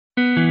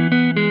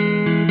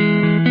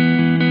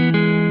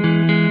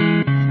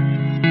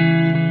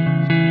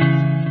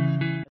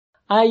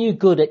Are you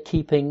good at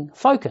keeping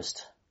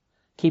focused?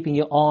 Keeping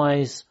your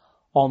eyes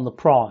on the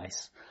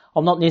prize?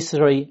 I'm not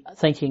necessarily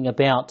thinking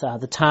about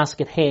the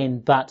task at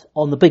hand, but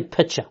on the big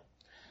picture.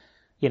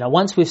 You know,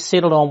 once we've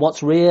settled on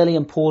what's really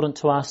important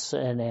to us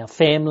in our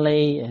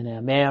family, in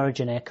our marriage,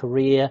 in our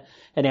career,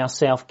 in our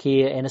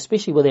self-care, and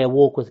especially with our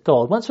walk with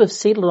God, once we've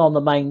settled on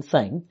the main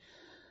thing,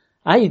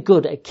 are you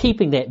good at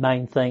keeping that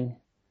main thing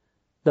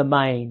the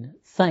main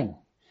thing?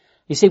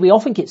 You see, we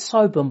often get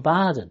so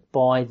bombarded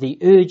by the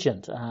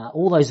urgent,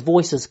 all those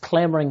voices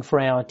clamouring for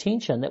our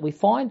attention, that we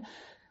find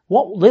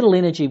what little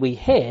energy we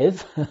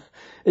have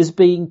is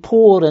being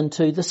poured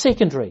into the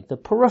secondary, the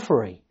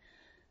periphery.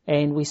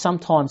 And we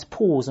sometimes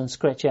pause and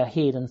scratch our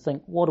head and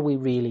think, what are we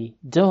really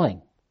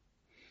doing?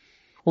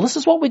 Well, this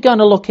is what we're going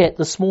to look at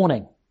this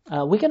morning.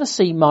 We're going to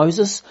see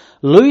Moses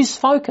lose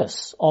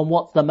focus on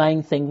what the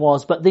main thing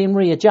was, but then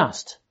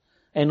readjust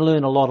and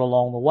learn a lot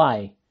along the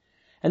way.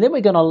 And then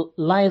we're going to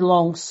lay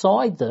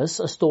alongside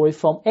this a story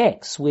from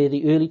Acts, where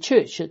the early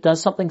church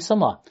does something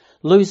similar.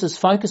 Loses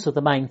focus of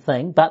the main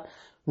thing, but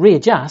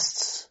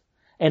readjusts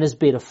and is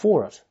better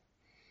for it.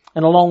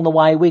 And along the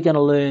way, we're going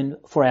to learn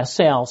for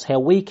ourselves how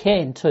we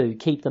can too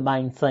keep the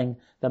main thing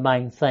the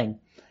main thing.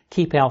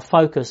 Keep our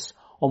focus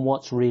on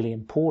what's really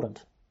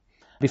important.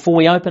 Before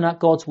we open up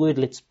God's Word,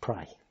 let's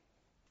pray.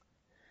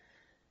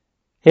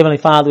 Heavenly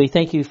Father, we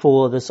thank you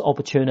for this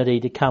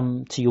opportunity to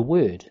come to your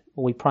Word.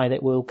 We pray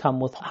that we'll come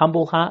with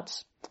humble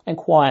hearts and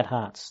quiet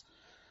hearts.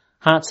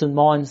 Hearts and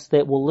minds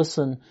that will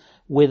listen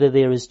whether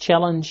there is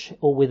challenge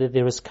or whether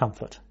there is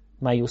comfort.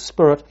 May your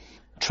Spirit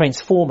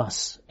transform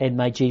us, and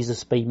may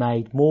Jesus be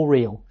made more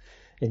real.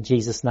 In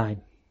Jesus'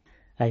 name,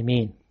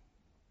 amen.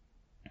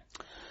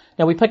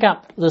 Now we pick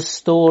up this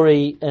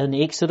story in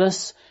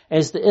Exodus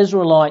as the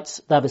Israelites,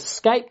 they've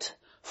escaped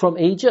from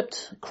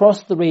Egypt,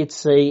 crossed the Red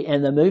Sea,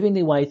 and they're moving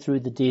their way through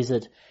the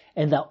desert,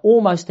 and they're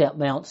almost at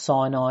Mount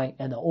Sinai,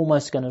 and they're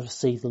almost going to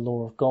receive the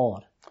law of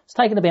God. It's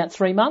taken about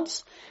 3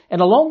 months,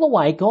 and along the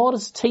way, God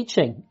is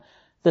teaching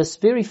this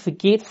very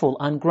forgetful,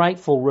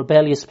 ungrateful,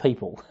 rebellious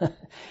people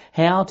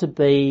how to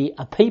be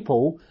a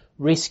people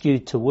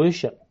rescued to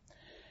worship.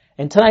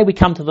 And today we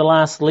come to the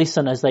last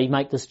lesson as they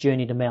make this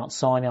journey to Mount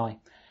Sinai.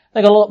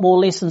 They've got a lot more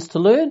lessons to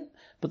learn,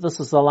 but this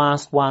is the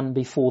last one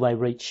before they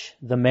reach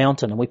the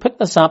mountain. And we pick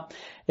this up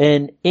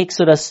in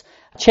Exodus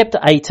chapter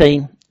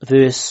 18,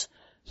 verse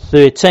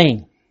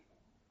 13.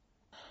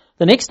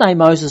 The next day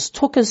Moses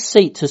took his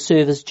seat to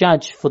serve as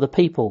judge for the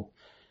people,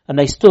 and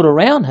they stood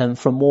around him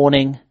from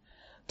morning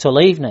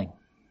till evening.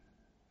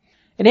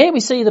 And here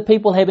we see the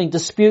people having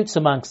disputes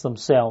amongst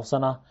themselves,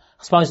 and I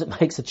suppose it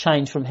makes a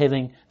change from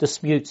having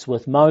disputes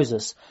with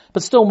Moses.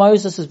 But still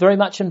Moses is very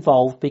much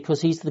involved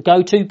because he's the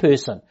go-to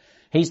person.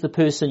 He's the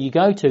person you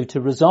go to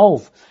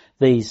resolve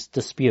these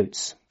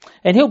disputes.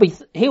 And he'll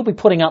be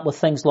putting up with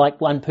things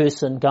like one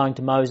person going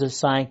to Moses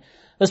saying,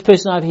 this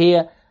person over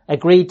here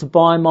agreed to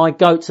buy my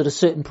goats at a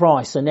certain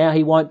price and now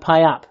he won't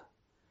pay up.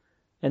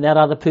 And that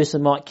other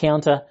person might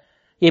counter,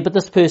 yeah, but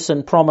this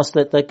person promised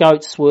that the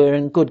goats were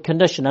in good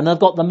condition and they've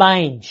got the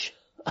mange.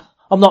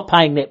 I'm not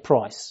paying that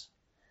price.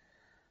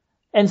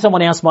 And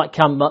someone else might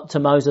come up to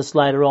Moses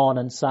later on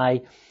and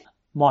say,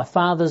 my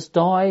father's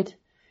died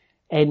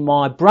and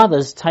my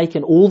brother's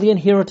taken all the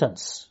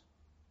inheritance.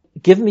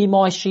 Give me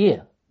my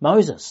share.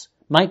 Moses,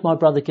 make my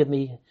brother give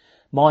me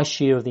my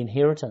share of the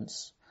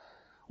inheritance.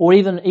 Or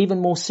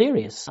even more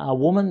serious, a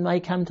woman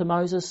may come to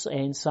Moses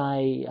and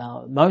say,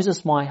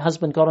 Moses, my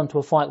husband got into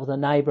a fight with a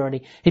neighbour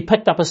and he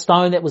picked up a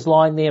stone that was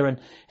lying there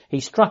and he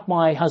struck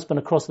my husband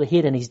across the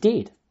head and he's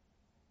dead.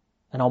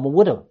 And I'm a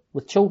widow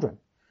with children.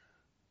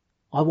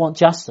 I want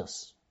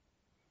justice.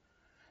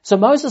 So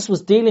Moses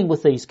was dealing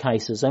with these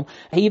cases, and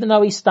even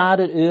though he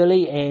started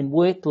early and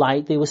worked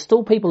late, there were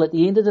still people at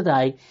the end of the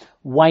day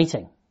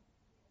waiting,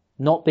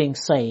 not being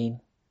seen,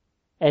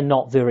 and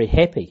not very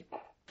happy.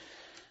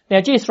 Now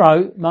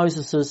Jethro,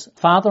 Moses'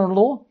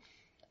 father-in-law,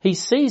 he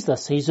sees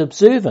this, he's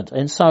observant,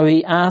 and so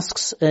he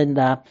asks in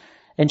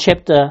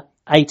chapter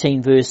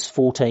 18 verse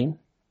 14,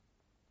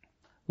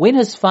 when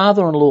his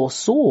father-in-law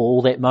saw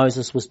all that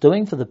Moses was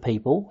doing for the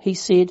people, he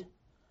said,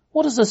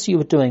 what is this you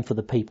are doing for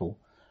the people?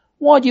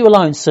 Why do you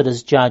alone sit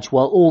as judge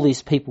while all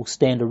these people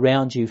stand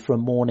around you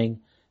from morning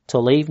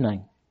till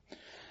evening?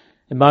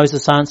 And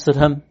Moses answered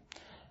him,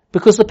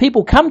 because the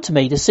people come to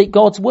me to seek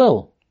God's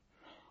will.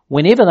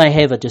 Whenever they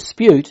have a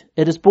dispute,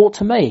 it is brought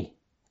to me,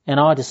 and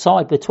I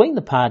decide between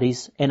the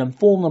parties and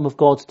inform them of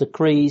God's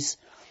decrees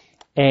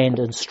and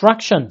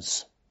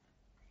instructions.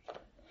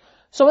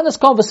 So in this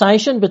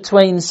conversation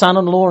between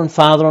son-in-law and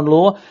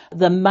father-in-law,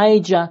 the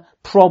major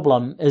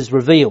problem is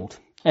revealed.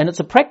 And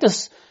it's a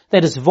practice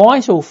that is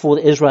vital for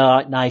the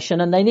Israelite nation,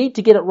 and they need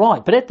to get it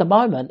right. But at the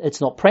moment, it's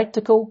not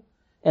practical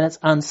and it's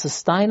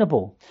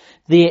unsustainable.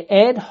 Their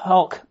ad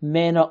hoc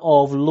manner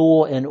of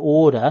law and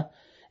order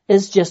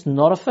is just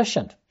not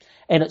efficient.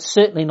 And it's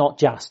certainly not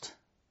just,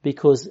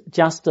 because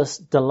justice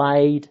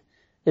delayed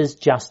is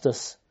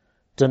justice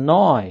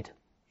denied.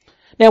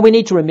 Now we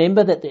need to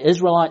remember that the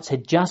Israelites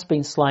had just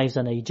been slaves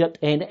in Egypt,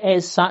 and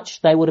as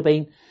such they would have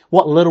been,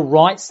 what little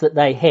rights that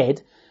they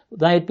had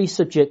they'd be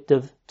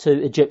subjective to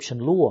Egyptian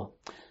law.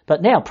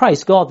 But now,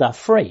 praise God, they're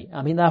free.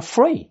 I mean, they're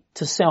free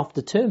to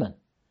self-determine.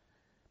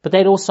 But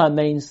that also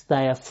means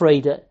they are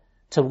free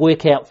to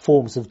work out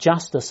forms of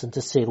justice and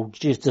to settle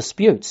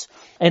disputes.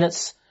 And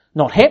it's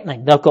not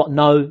happening. They've got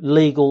no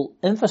legal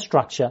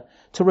infrastructure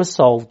to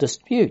resolve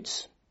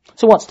disputes.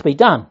 So what's to be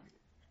done?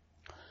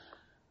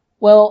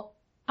 Well,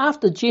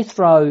 after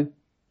Jethro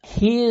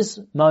hears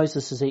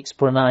Moses'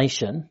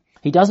 explanation,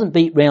 he doesn't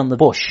beat round the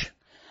bush.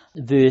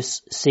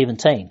 Verse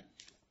 17.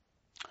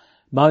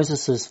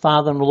 Moses'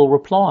 father-in-law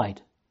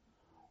replied,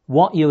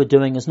 "What you are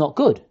doing is not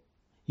good.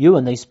 You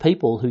and these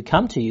people who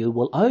come to you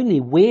will only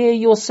wear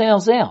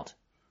yourselves out.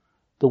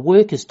 The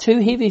work is too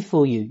heavy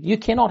for you. You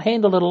cannot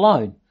handle it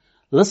alone.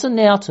 Listen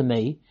now to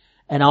me,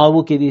 and I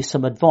will give you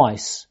some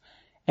advice,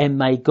 and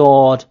may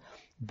God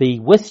be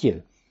with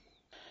you."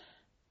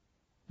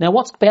 Now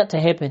what's about to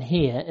happen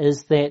here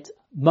is that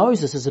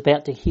Moses is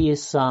about to hear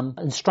some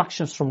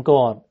instructions from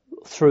God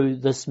through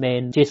this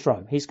man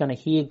Jethro. He's going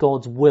to hear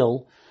God's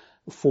will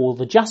for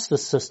the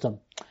justice system,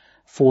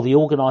 for the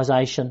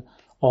organisation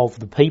of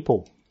the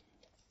people.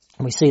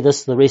 And we see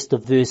this the rest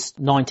of verse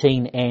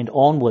 19 and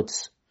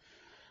onwards.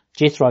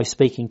 Jethro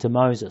speaking to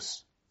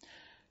Moses.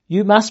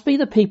 "You must be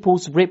the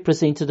people's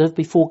representative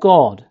before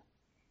God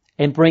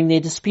and bring their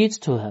disputes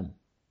to him.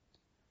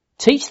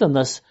 Teach them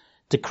this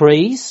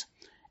decrees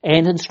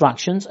and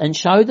instructions and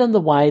show them the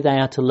way they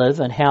are to live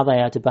and how they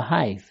are to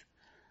behave.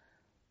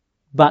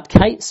 But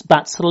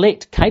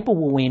select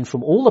capable men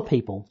from all the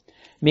people,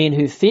 men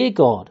who fear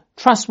God,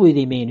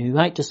 trustworthy men who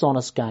hate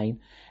dishonest gain,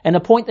 and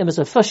appoint them as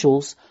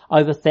officials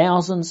over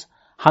thousands,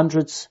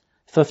 hundreds,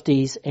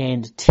 fifties,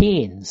 and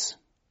tens.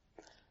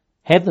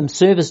 Have them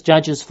serve as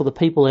judges for the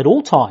people at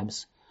all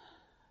times,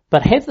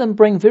 but have them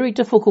bring very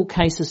difficult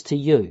cases to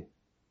you.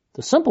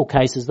 The simple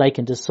cases they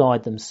can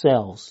decide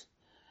themselves.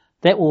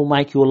 That will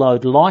make your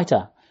load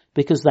lighter,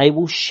 because they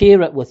will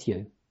share it with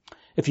you.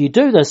 If you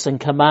do this and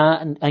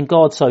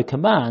God so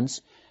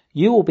commands,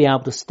 you will be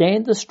able to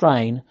stand the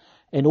strain,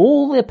 and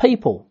all these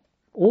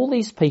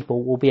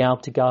people will be able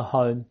to go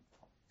home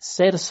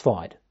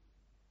satisfied."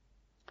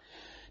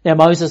 Now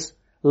Moses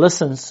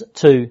listens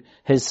to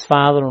his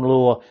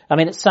father-in-law. I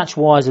mean, it's such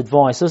wise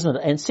advice, isn't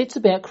it? And sets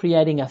about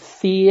creating a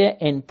fair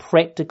and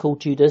practical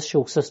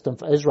judicial system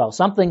for Israel,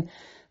 something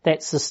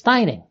that's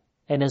sustaining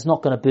and is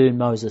not going to burn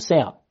Moses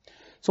out.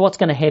 So what's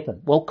going to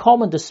happen? Well,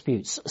 common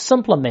disputes,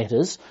 simpler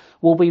matters,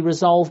 will be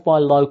resolved by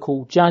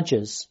local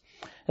judges.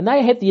 And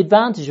they have the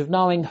advantage of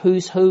knowing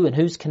who's who and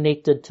who's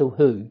connected to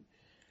who.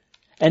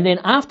 And then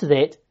after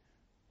that,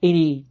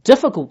 any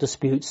difficult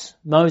disputes,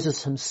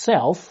 Moses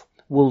himself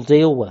will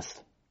deal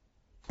with.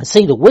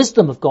 See the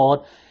wisdom of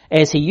God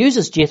as he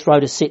uses Jethro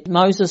to set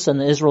Moses and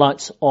the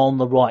Israelites on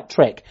the right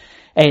track.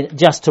 And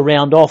just to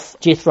round off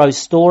Jethro's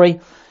story,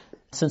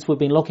 since we've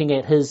been looking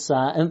at his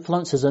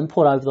influence, his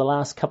input over the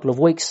last couple of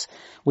weeks,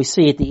 we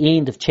see at the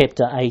end of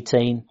chapter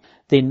 18,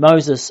 then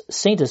Moses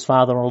sent his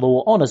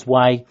father-in-law on his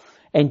way,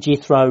 and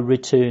Jethro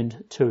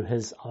returned to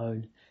his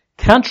own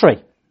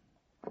country.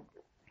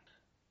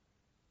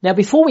 Now,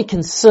 before we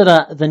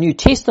consider the New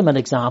Testament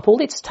example,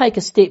 let's take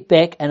a step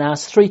back and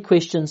ask three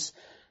questions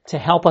to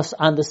help us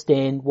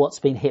understand what's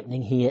been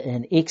happening here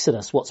in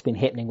Exodus, what's been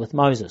happening with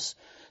Moses.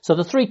 So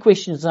the three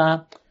questions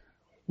are,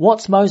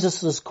 what's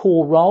Moses'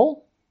 core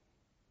role?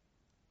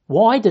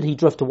 Why did he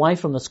drift away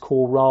from this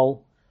core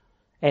role?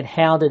 And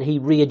how did he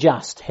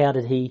readjust? How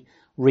did he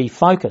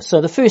refocus? So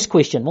the first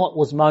question, what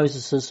was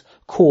Moses'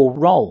 core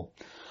role?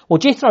 Well,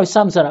 Jethro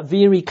sums it up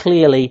very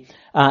clearly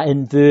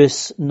in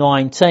verse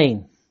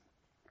 19.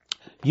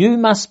 You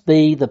must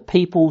be the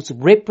people's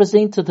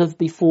representative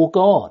before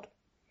God.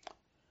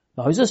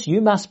 Moses, you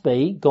must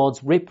be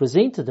God's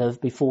representative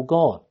before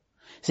God.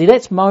 See,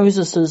 that's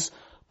Moses'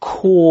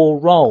 core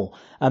role.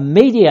 A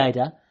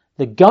mediator,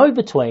 the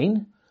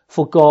go-between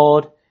for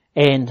God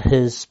and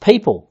his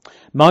people.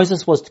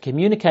 Moses was to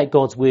communicate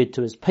God's word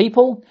to his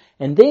people,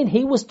 and then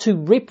he was to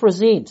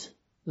represent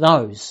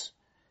those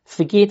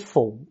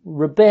forgetful,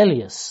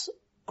 rebellious,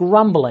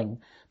 grumbling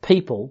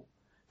people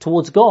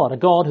towards God, a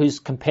God who's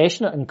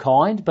compassionate and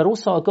kind, but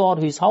also a God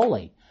who's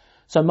holy.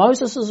 So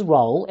Moses'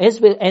 role,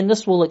 and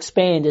this will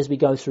expand as we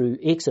go through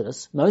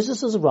Exodus,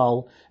 Moses'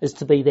 role is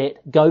to be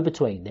that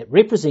go-between, that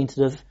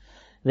representative,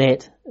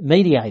 that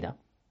mediator.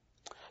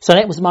 So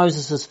that was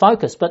Moses'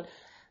 focus. But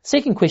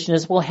second question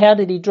is, well, how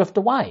did he drift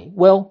away?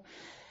 Well,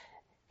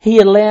 he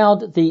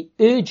allowed the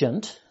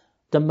urgent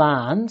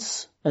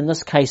demands, in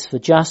this case for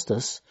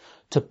justice,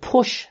 to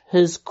push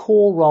his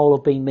core role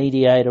of being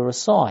mediator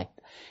aside.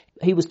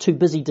 He was too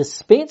busy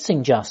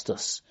dispensing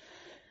justice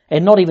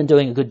and not even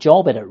doing a good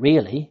job at it,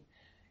 really.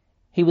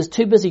 He was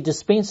too busy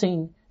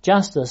dispensing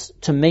justice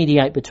to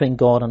mediate between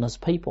God and his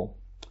people.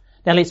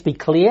 Now let's be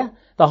clear,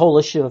 the whole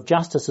issue of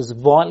justice is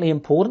vitally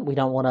important. We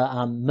don't want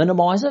to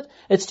minimize it.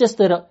 It's just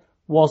that it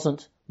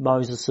wasn't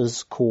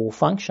Moses' core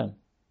function.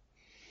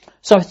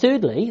 So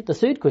thirdly, the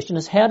third question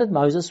is, how did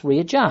Moses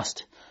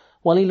readjust?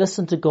 Well, he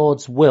listened to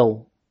God's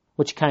will,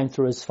 which came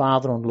through his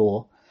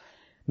father-in-law.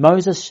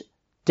 Moses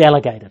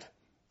delegated.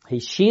 He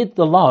shared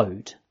the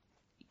load,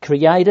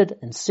 created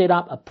and set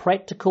up a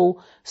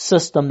practical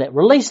system that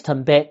released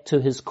him back to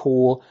his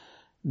core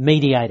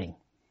mediating.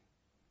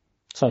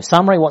 So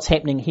summary, what's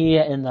happening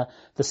here in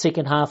the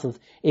second half of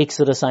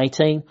Exodus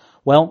 18?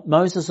 Well,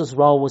 Moses'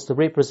 role was to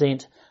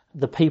represent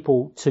the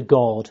people to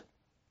God.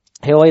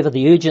 However,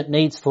 the urgent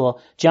needs for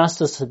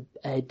justice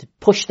had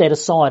pushed that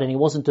aside and he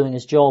wasn't doing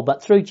his job.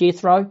 But through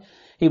Jethro,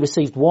 he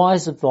received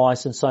wise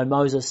advice, and so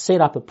Moses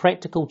set up a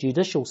practical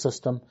judicial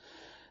system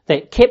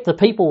that kept the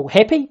people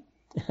happy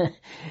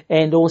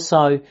and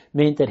also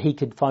meant that he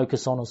could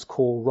focus on his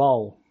core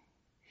role.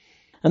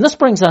 And this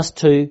brings us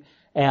to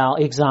our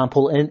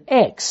example in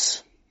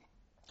Acts.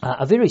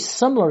 A very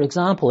similar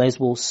example, as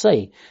we'll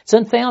see.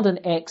 It's found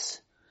in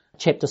Acts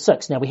chapter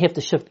 6. Now we have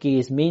to shift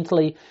gears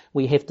mentally.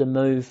 We have to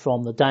move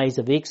from the days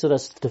of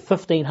Exodus to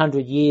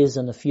 1500 years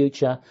in the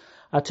future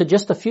to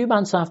just a few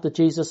months after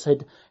Jesus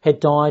had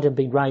died and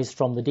been raised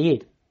from the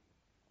dead.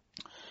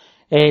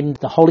 And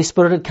the Holy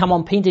Spirit had come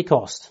on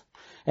Pentecost.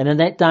 And in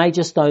that day,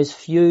 just those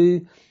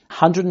few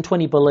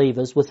 120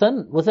 believers,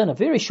 within a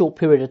very short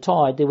period of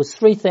time, there was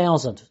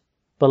 3,000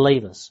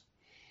 believers.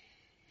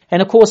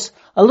 And of course,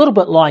 a little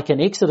bit like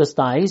in Exodus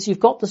days, you've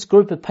got this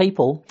group of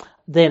people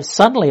that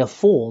suddenly are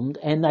formed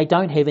and they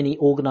don't have any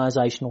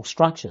organisational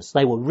structures.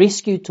 They were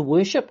rescued to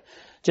worship,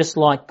 just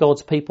like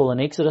God's people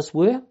in Exodus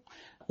were.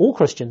 All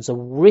Christians are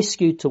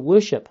rescued to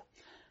worship.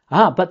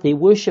 But their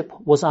worship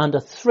was under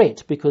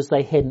threat because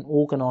they hadn't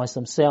organised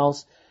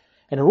themselves.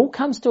 And it all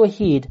comes to a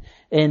head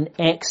in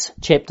Acts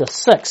chapter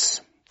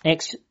 6.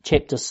 Acts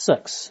chapter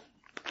 6.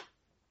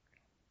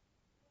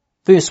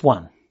 Verse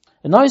 1.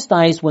 In those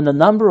days when the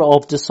number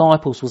of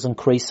disciples was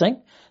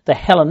increasing, the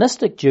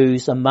Hellenistic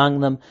Jews among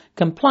them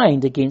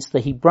complained against the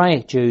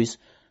Hebraic Jews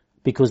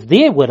because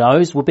their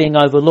widows were being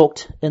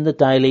overlooked in the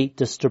daily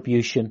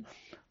distribution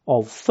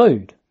of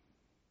food.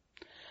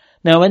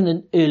 Now in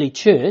the early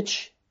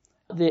church,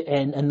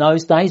 and in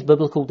those days,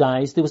 biblical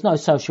days, there was no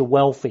social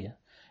welfare.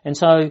 And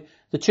so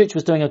the church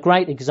was doing a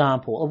great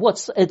example of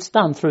what it's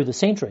done through the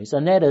centuries,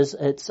 and that is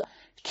it's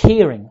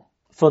caring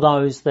for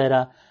those that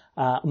are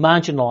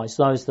marginalised,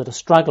 those that are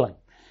struggling.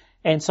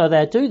 And so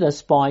they do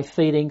this by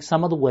feeding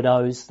some of the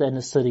widows in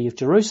the city of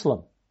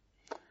Jerusalem.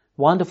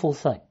 Wonderful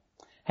thing.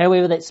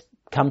 However, that's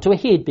come to a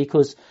head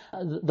because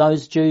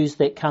those Jews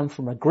that come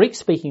from a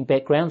Greek-speaking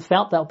background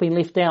felt they've been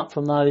left out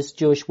from those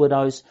Jewish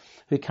widows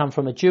who come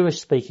from a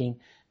Jewish-speaking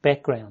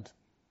background.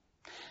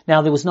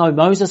 Now, there was no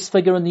Moses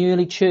figure in the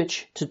early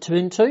church to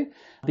turn to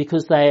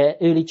because the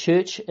early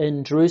church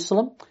in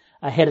Jerusalem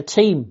had a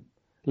team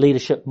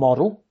leadership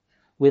model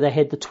where they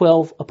had the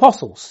 12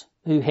 apostles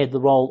who had the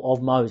role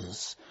of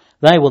Moses.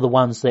 They were the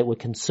ones that were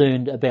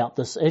concerned about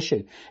this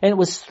issue. And it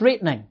was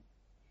threatening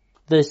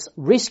this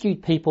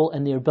rescued people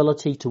and their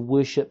ability to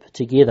worship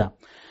together.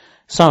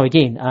 So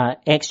again,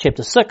 Acts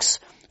chapter 6,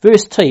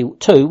 verse 2,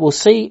 we'll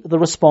see the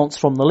response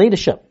from the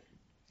leadership.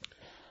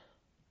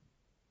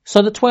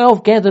 So the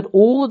 12 gathered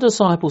all the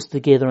disciples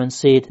together and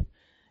said,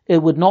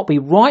 "It would not be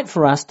right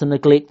for us to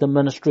neglect the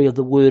ministry of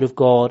the word of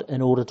God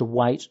in order to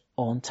wait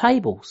on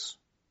tables.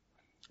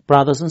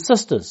 Brothers and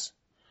sisters,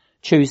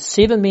 choose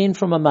 7 men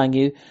from among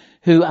you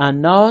who are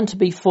known to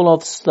be full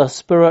of the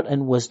Spirit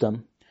and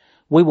wisdom.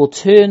 We will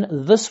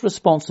turn this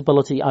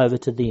responsibility over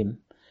to them,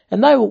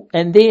 and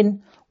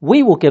then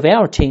we will give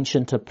our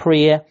attention to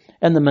prayer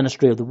and the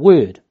ministry of the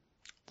word."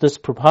 This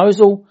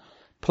proposal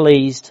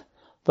pleased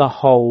the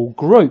whole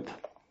group.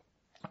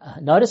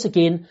 Notice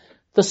again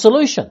the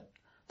solution.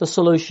 The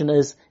solution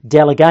is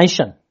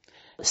delegation.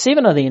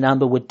 7 of their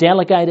number were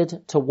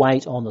delegated to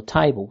wait on the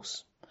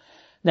tables.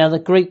 Now the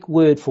Greek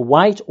word for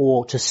wait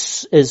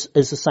is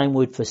the same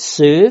word for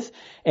serve,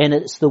 and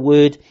it's the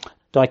word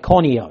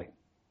diakonio.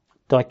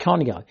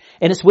 Diakonio.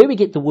 And it's where we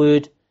get the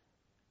word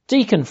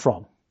deacon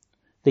from.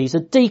 These are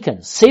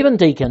deacons, 7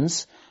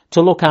 deacons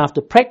to look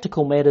after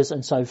practical matters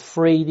and so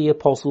free the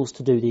apostles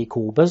to do their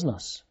core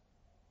business.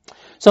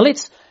 So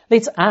let's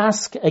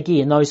ask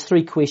again those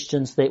 3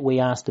 questions that we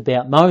asked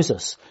about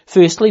Moses.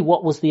 Firstly,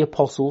 what was the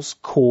apostles'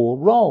 core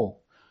role?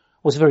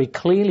 It was very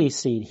clearly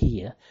said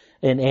here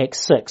in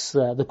Acts 6.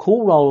 The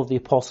core role of the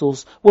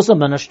apostles was the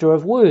minister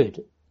of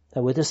word.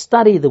 They were to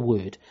study the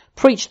word,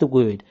 preach the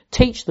word,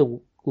 teach the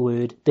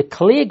word,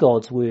 declare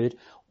God's word,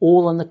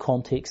 all in the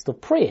context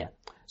of prayer.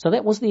 So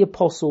that was the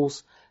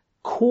apostles'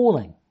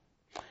 calling.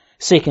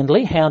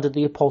 Secondly, how did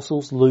the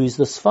apostles lose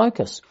this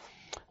focus?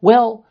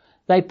 Well,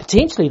 they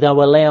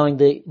were allowing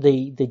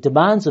the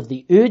demands of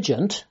the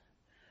urgent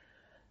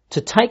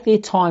to take their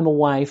time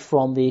away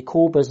from their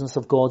core business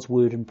of God's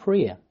word and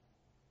prayer.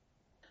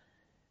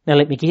 Now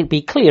let me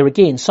be clear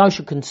again,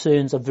 social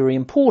concerns are very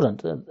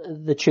important.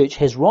 The church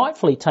has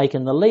rightfully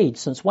taken the lead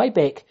since way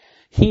back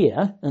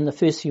here in the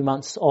first few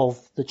months of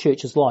the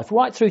church's life,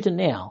 right through to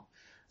now.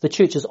 The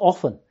church has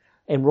often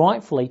and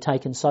rightfully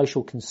taken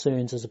social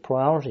concerns as a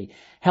priority.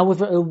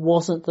 However, it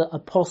wasn't the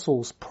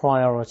apostles'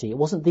 priority. It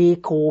wasn't their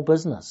core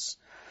business.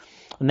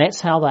 And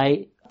that's how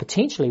they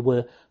potentially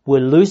were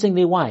losing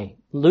their way,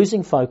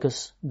 losing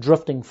focus,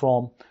 drifting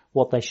from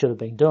what they should have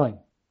been doing.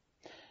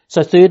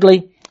 So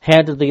thirdly,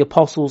 how did the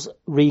apostles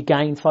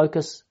regain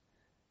focus?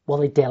 Well,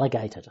 they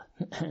delegated.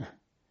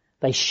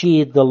 They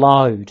shared the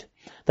load.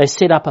 They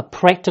set up a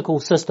practical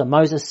system.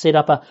 Moses set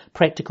up a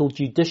practical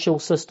judicial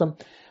system.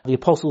 The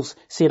apostles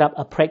set up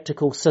a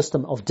practical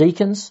system of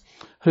deacons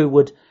who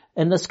would,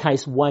 in this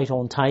case, wait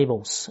on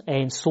tables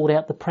and sort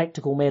out the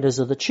practical matters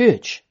of the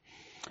church.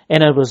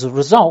 And as a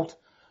result,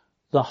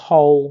 the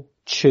whole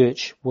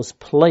church was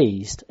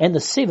pleased. And the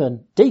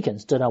 7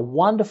 deacons did a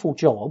wonderful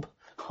job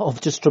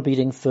of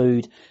distributing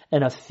food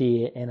in a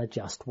fair and a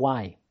just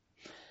way.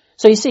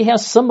 So you see how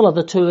similar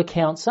the two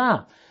accounts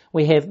are.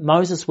 We have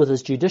Moses with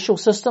his judicial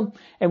system,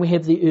 and we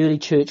have the early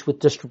church with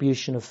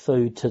distribution of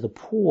food to the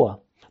poor.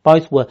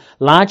 Both were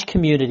large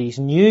communities,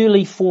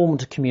 newly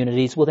formed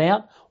communities,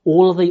 without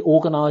all of the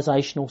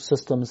organisational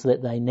systems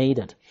that they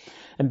needed.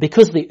 And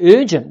because the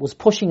urgent was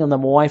pushing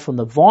them away from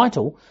the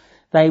vital,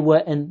 they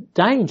were in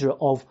danger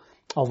of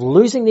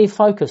losing their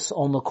focus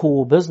on the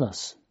core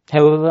business.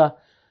 However,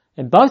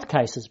 in both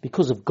cases,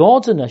 because of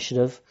God's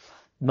initiative,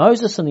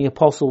 Moses and the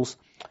apostles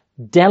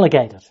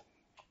delegated,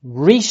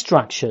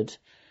 restructured,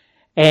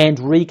 and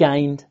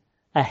regained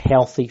a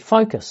healthy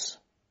focus.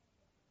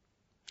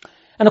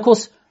 And of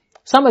course,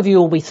 some of you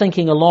will be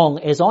thinking along,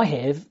 as I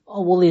have,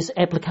 oh, well, there's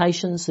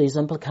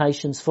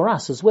implications for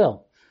us as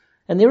well.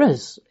 And there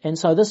is. And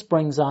so this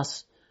brings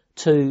us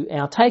to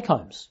our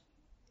take-homes,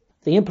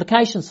 the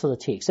implications for the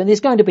text. And there's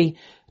going to be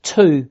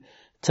 2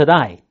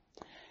 today.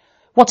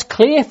 What's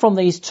clear from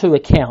these 2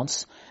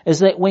 accounts is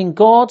that when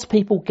God's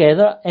people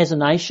gather as a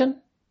nation,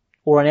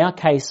 or in our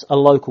case, a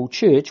local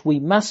church, we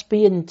must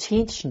be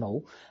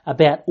intentional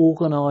about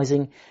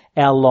organising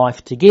our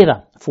life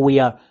together. For we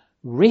are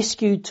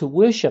rescued to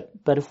worship,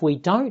 but if we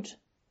don't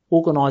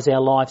organise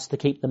our lives to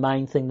keep the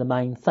main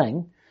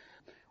thing,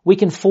 we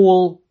can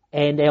fall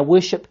and our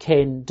worship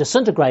can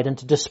disintegrate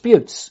into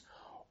disputes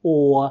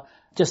or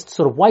just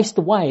sort of waste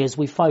away as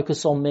we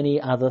focus on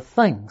many other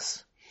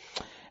things.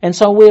 And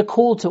so we're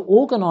called to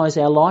organise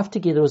our life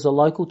together as a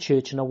local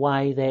church in a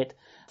way that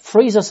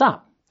frees us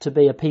up to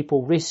be a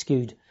people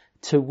rescued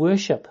to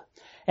worship.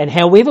 And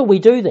however we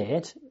do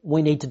that,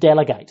 we need to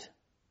delegate.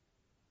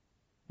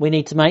 We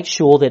need to make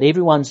sure that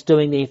everyone's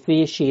doing their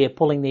fair share,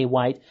 pulling their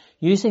weight,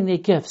 using their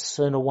gifts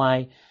in a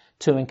way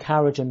to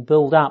encourage and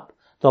build up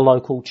the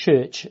local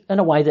church in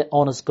a way that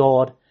honours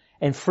God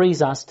and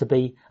frees us to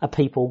be a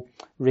people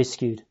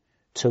rescued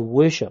to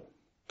worship.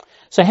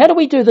 So how do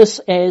we do this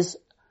as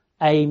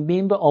a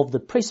member of the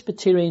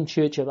Presbyterian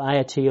Church of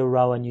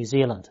Aotearoa, New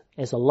Zealand,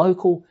 as a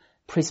local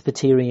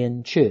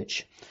Presbyterian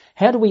church?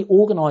 How do we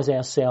organise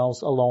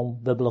ourselves along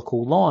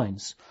biblical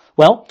lines?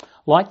 Well,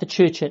 like the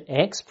church at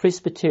Acts,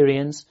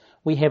 Presbyterians,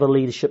 we have a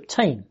leadership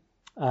team,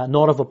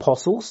 not of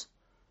apostles,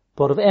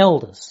 but of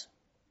elders.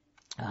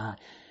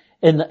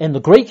 In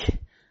the Greek,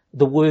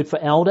 the word for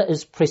elder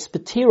is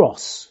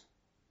presbyteros.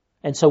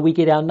 And so we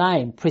get our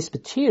name,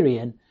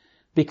 Presbyterian,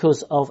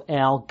 because of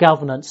our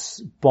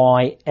governance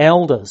by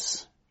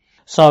elders.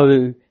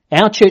 So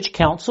our church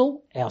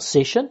council, our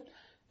session,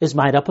 is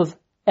made up of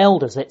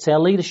elders. That's our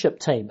leadership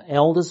team.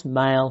 Elders,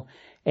 male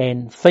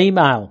and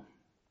female.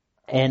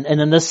 And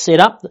in this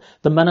setup,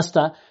 the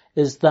minister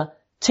is the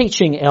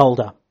teaching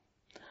elder.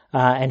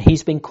 And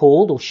he's been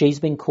called, or she's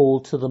been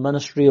called, to the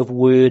ministry of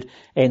word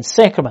and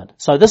sacrament.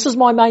 So this is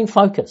my main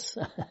focus.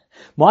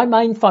 My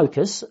main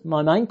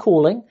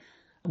calling,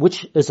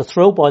 which is a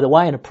thrill, by the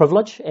way, and a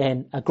privilege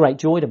and a great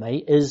joy to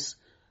me, is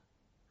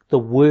the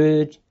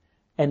word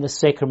and the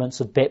sacraments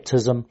of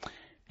baptism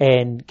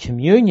and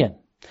communion.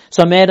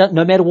 So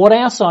no matter what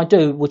else I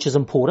do, which is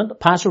important,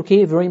 pastoral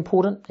care, very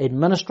important,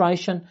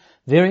 administration,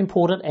 very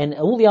important, and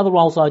all the other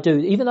roles I do,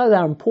 even though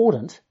they're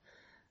important,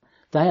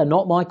 they are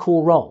not my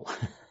core role.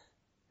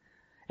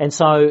 And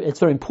so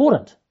it's very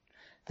important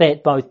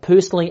that both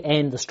personally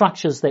and the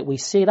structures that we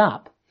set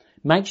up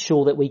make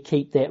sure that we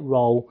keep that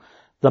role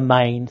the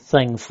main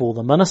thing for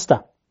the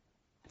minister.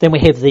 Then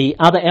we have the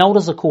other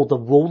elders are called the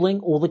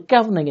ruling or the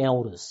governing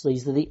elders.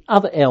 These are the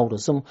other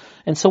elders.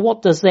 And so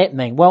what does that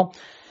mean? Well,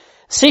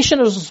 session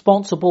is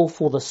responsible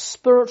for the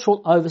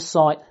spiritual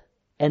oversight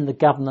and the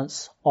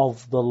governance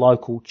of the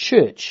local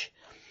church.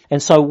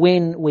 And so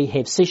when we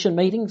have session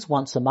meetings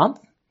once a month,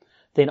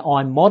 then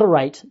I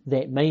moderate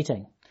that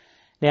meeting.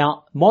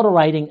 Now,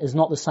 moderating is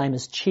not the same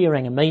as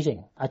chairing a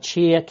meeting. A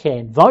chair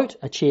can vote,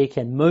 a chair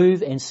can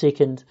move and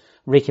second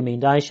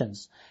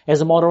recommendations.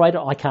 As a moderator,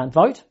 I can't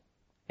vote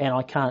and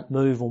I can't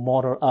move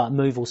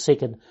or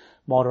second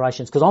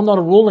moderations because I'm not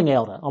a ruling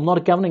elder. I'm not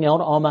a governing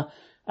elder. I'm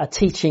a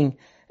teaching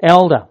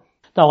elder.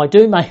 Though I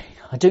do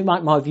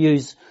make my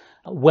views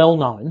well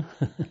known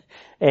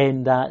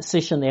and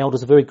session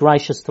elders are very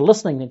gracious to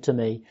listening to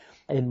me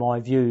in my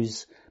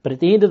views. But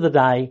at the end of the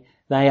day,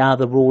 they are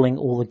the ruling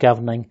or the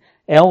governing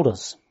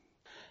elders.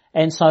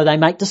 And so they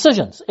make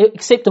decisions,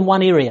 except in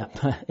one area,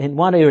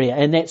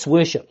 and that's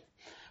worship.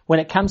 When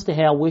it comes to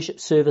how worship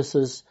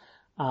services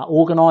are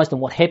organised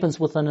and what happens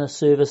within a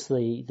service,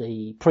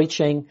 the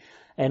preaching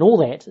and all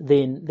that,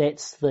 then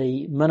that's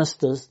the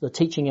ministers, the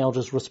teaching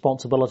elders'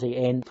 responsibility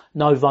and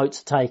no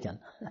votes taken.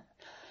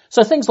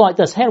 So things like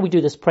this, how do we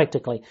do this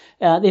practically?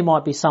 There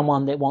might be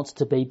someone that wants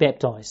to be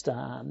baptised,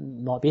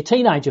 might be a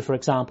teenager, for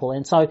example,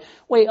 and so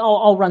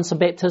I'll run some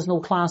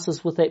baptismal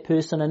classes with that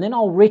person, and then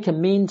I'll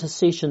recommend to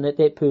session that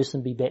that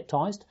person be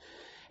baptised.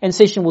 And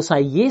session will say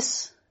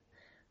yes,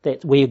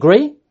 that we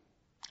agree.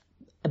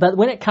 But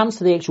when it comes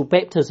to the actual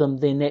baptism,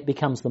 then that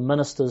becomes the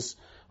minister's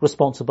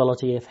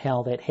responsibility of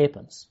how that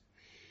happens.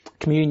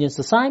 Communion's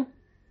the same.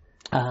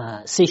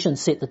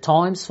 Sessions set the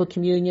times for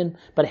communion,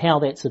 but how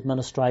that's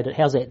administrated,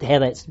 how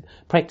that's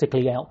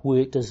practically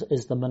outworked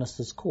is the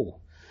minister's call.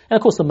 And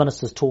of course the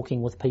minister's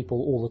talking with people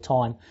all the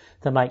time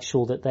to make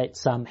sure that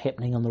that's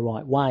happening in the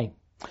right way.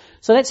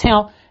 So that's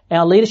how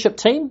our leadership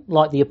team,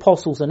 like the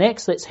apostles in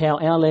Acts, that's how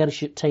our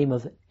leadership team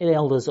of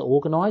elders are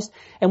organised.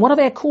 And one of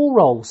our core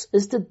roles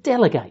is to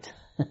delegate.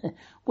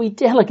 We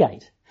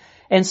delegate.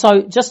 And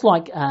so just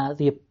like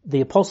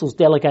the apostles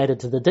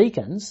delegated to the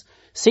deacons,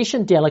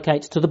 session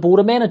delegates to the board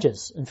of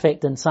managers. In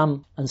fact, in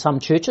some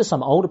churches,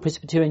 some older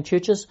Presbyterian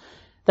churches,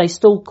 they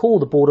still call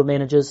the board of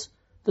managers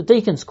the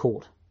deacons'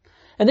 court.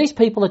 And these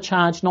people are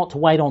charged not to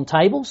wait on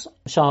tables,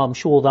 so I'm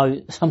sure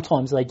though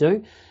sometimes they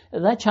do.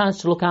 They're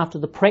charged to look after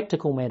the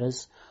practical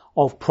matters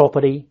of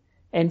property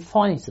and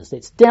finances.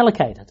 That's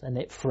delegated, and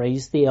that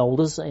frees the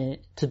elders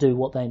to do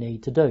what they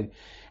need to do.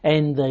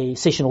 And the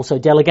session also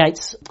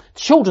delegates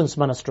children's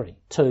ministry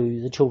to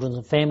the children's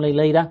and family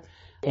leader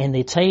and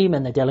their team,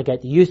 and they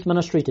delegate the youth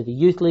ministry to the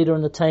youth leader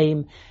in the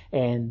team,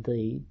 and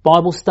the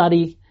Bible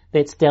study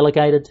that's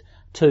delegated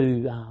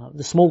to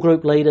the small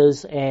group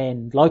leaders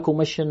and local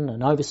mission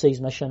and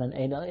overseas mission,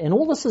 and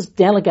all this is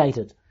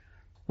delegated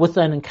with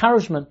an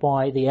encouragement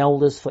by the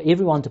elders for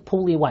everyone to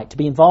pull their weight, to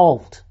be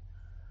involved,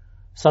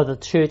 so the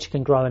church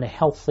can grow in a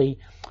healthy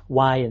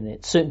way and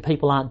that certain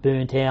people aren't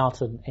burnt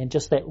out, and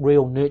just that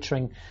real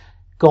nurturing,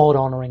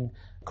 God-honouring,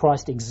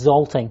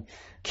 Christ-exalting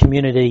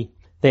community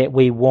that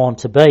we want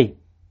to be.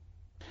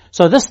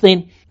 So this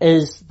then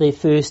is the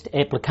first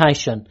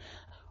application.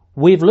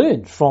 We've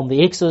learned from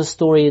the Exodus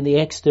story and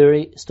the Acts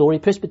story,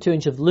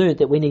 Presbyterians have learned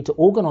that we need to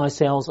organise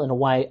ourselves in a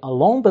way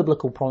along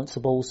biblical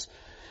principles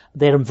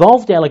that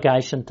involve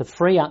delegation to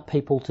free up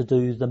people to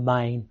do the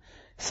main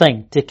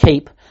thing, to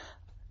keep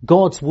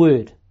God's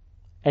word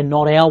and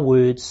not our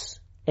words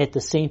at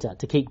the centre,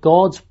 to keep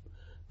God's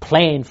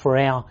plan for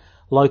our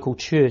local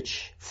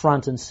church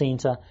front and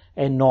centre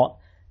and not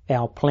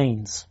our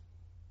plans.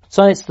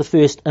 So that's the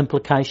first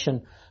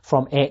implication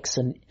from Acts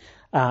and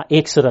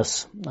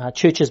Exodus.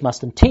 Churches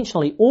must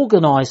intentionally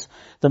organise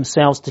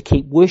themselves to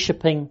keep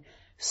worshipping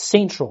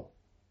central,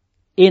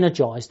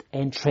 energised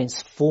and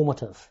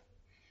transformative.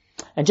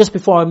 And just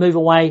before I move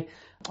away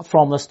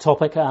from this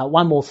topic,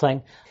 one more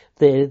thing.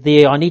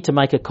 There, I need to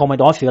make a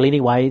comment, I feel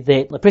anyway,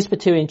 that the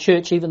Presbyterian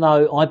Church, even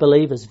though I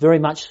believe is very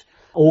much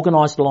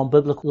organised along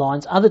biblical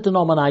lines, other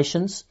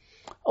denominations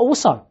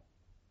also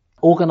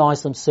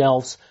organise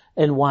themselves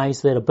in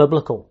ways that are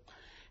biblical.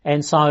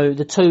 And so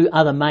the two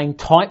other main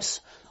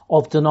types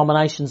of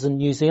denominations in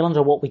New Zealand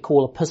are what we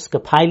call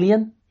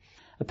Episcopalian.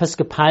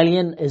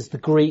 Episcopalian is the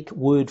Greek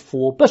word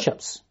for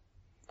bishops,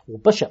 or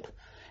bishop.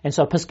 And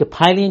so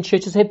Episcopalian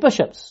churches have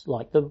bishops,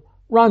 like the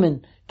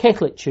Roman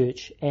Catholic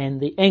Church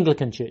and the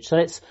Anglican Church. So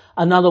that's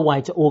another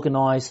way to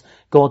organise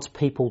God's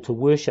people to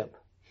worship.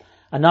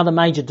 Another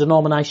major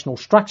denominational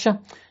structure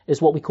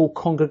is what we call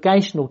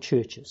congregational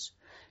churches.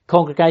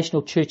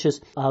 Congregational churches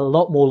are a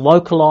lot more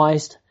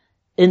localised,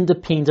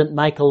 independent,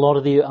 make a lot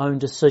of their own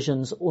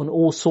decisions in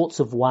all sorts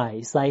of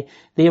ways.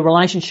 Their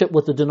relationship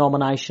with the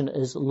denomination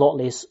is a lot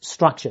less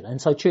structured. And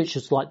so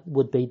churches like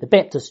would be the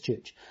Baptist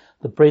Church,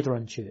 the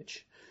Brethren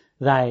Church.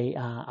 They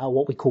are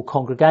what we call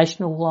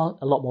congregational,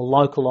 a lot more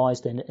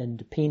localised and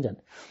independent.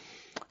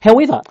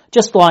 However,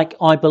 just like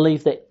I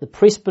believe that the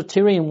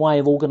Presbyterian way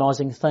of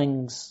organising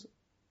things,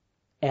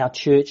 our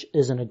church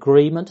is in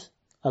agreement,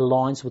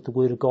 aligns with the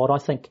Word of God, I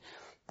think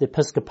the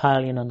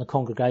Episcopalian and the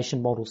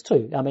congregation models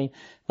too. I mean,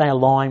 they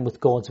align with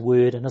God's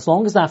Word, and as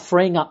long as they're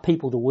freeing up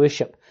people to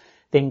worship,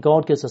 then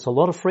God gives us a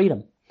lot of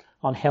freedom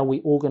on how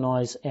we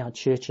organise our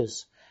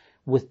churches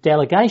with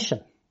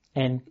delegation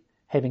and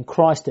having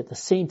Christ at the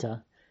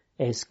centre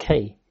as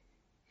key.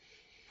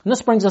 And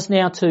this brings us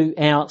now to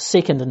our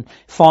second and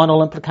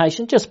final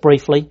implication, just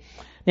briefly.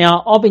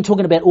 Now, I've been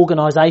talking about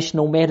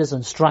organisational matters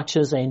and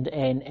structures, and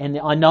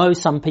I know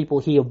some people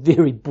here are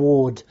very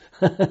bored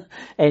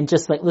and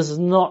just think this does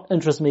not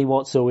interest me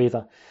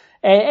whatsoever.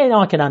 And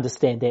I can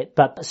understand that,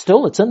 but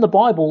still it's in the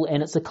Bible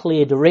and it's a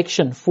clear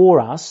direction for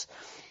us.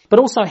 But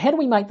also, how do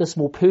we make this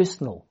more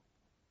personal?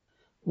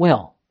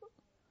 Well,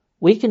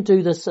 we can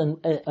do this in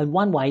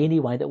one way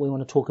anyway that we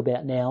want to talk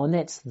about now, and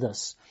that's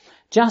this.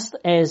 Just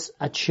as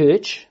a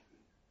church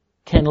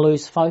can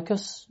lose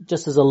focus,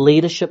 just as a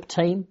leadership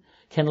team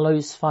can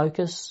lose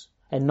focus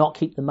and not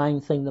keep the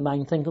main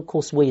thing, of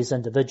course we as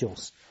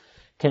individuals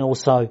can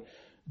also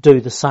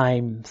do the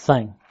same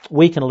thing.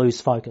 We can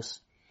lose focus.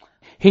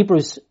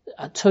 Hebrews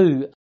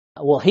 2,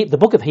 the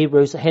book of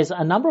Hebrews has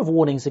a number of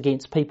warnings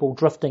against people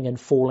drifting and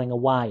falling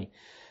away.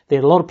 There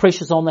are a lot of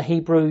pressures on the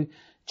Hebrew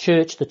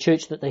church, the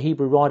church that the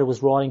Hebrew writer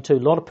was writing to, a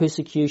lot of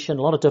persecution,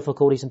 a lot of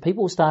difficulties, and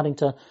people were starting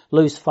to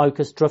lose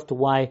focus, drift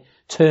away,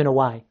 turn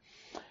away.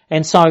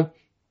 And so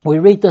we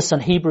read this in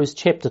Hebrews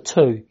chapter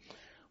 2.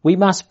 We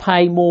must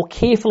pay more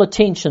careful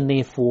attention,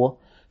 therefore,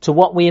 to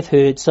what we have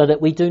heard so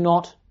that we do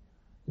not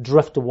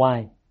drift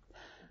away.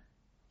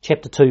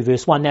 Chapter 2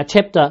 verse 1. Now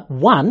chapter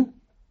 1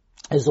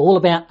 is all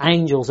about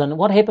angels, and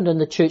what happened in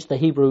the church the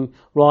Hebrew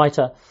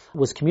writer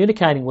was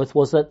communicating with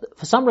was that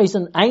for some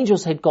reason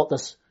angels had got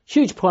this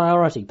huge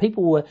priority.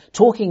 People were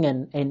talking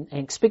and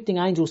expecting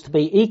angels to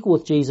be equal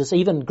with Jesus,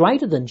 even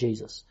greater than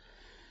Jesus.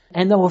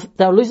 And they were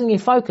losing their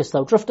focus, they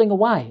were drifting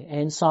away.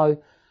 And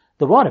so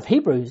the writer of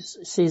Hebrews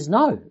says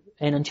no.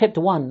 And in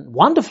chapter 1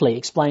 wonderfully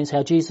explains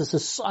how Jesus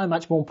is so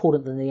much more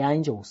important than the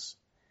angels,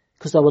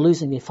 because they were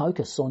losing their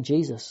focus on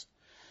Jesus.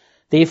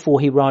 Therefore,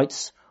 he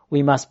writes,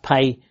 we must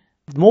pay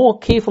more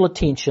careful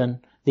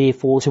attention,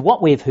 therefore, to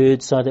what we have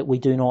heard so that we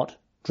do not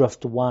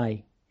drift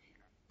away.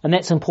 And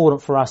that's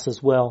important for us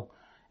as well.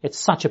 It's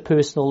such a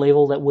personal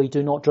level that we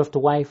do not drift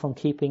away from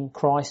keeping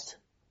Christ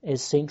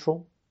as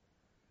central.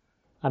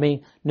 I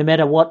mean, no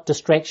matter what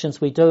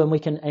distractions we do, and we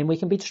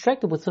can be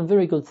distracted with some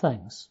very good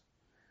things.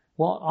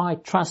 What I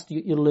trust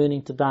you're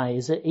learning today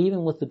is that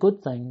even with the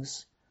good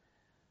things,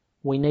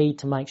 we need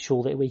to make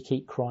sure that we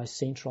keep Christ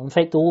central. In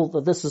fact,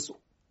 this is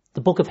the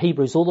book of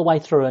Hebrews all the way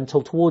through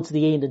until towards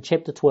the end in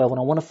chapter 12, and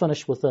I want to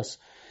finish with this.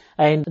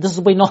 And this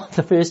will be not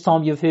the first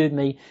time you've heard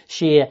me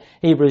share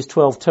Hebrews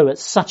 12:2.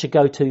 It's such a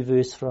go-to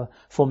verse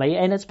for me,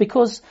 and it's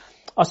because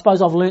I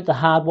suppose I've learnt the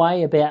hard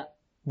way about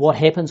what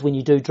happens when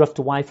you do drift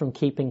away from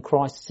keeping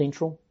Christ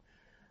central.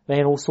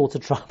 Man, all sorts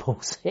of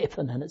troubles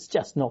happen, and it's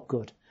just not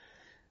good.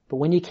 But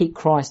when you keep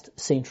Christ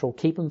central,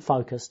 keep him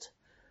focused,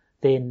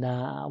 then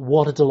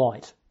what a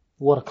delight.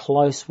 What a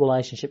close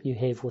relationship you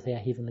have with our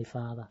Heavenly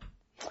Father.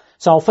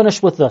 So I'll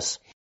finish with this.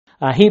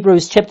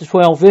 Hebrews chapter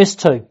 12 verse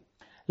 2.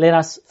 Let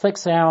us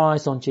fix our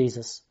eyes on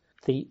Jesus,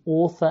 the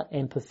author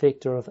and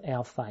perfecter of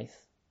our faith,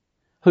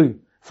 who,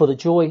 for the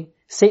joy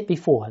set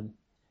before him,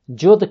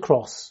 endured the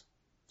cross,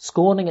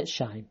 scorning its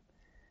shame,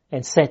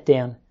 and sat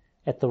down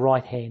at the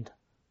right hand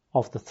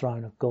of the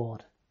throne of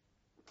God.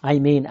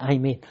 Amen,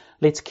 amen.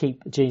 Let's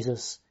keep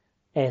Jesus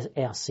as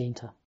our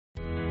centre.